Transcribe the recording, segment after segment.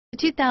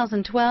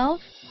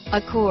2012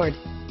 Accord.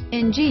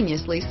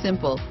 Ingeniously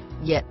simple,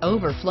 yet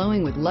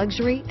overflowing with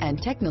luxury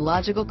and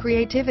technological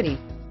creativity.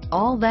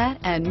 All that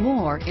and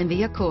more in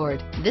the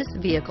Accord. This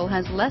vehicle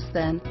has less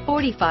than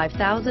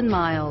 45,000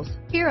 miles.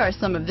 Here are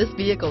some of this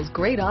vehicle's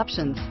great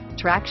options: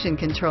 traction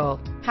control,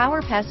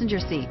 power passenger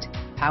seat,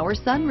 power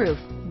sunroof,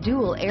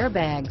 dual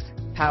airbags,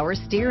 power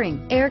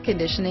steering, air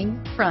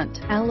conditioning, front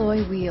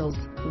alloy wheels,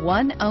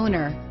 one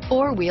owner,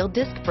 four-wheel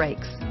disc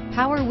brakes,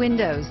 power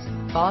windows,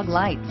 fog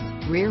lights,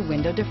 rear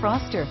window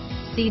defroster,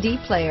 CD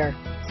player,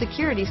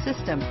 security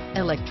system,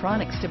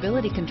 electronic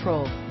stability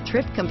control,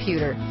 trip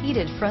computer,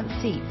 heated front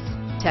seats,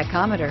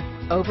 tachometer,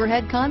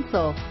 overhead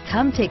console.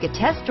 Come take a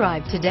test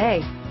drive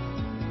today.